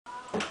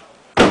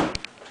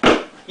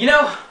You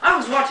know, I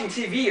was watching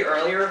TV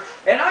earlier,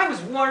 and I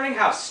was wondering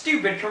how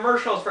stupid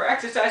commercials for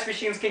exercise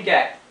machines can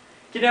get.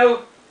 You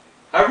know,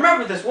 I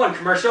remember this one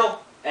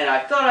commercial, and I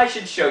thought I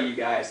should show you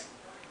guys.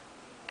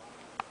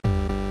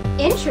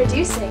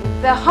 Introducing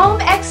the Home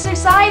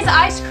Exercise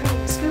Ice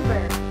Cream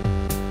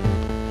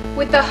Scooper.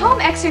 With the Home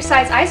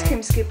Exercise Ice Cream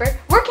Scooper,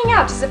 working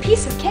out is a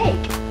piece of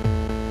cake.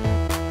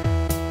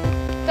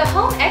 The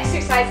Home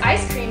Exercise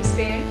Ice Cream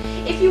Spoon,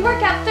 if you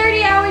work out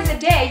 30 hours a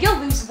day, you'll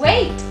lose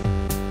weight.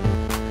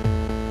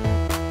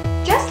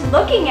 Just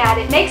looking at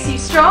it makes you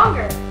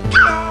stronger.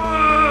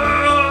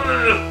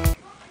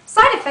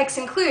 Side effects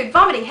include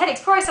vomiting,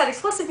 headaches, poor eyesight,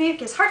 explosive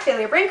mucus, heart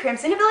failure, brain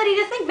cramps, inability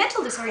to think,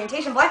 mental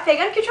disorientation, black plague,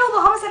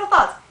 uncontrollable homicidal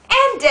thoughts,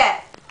 and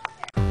death.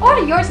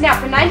 Order yours now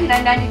for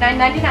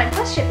 $99.99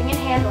 plus shipping and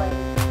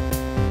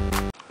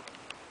handling.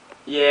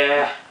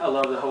 Yeah, I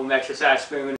love the Home Exercise Spoon.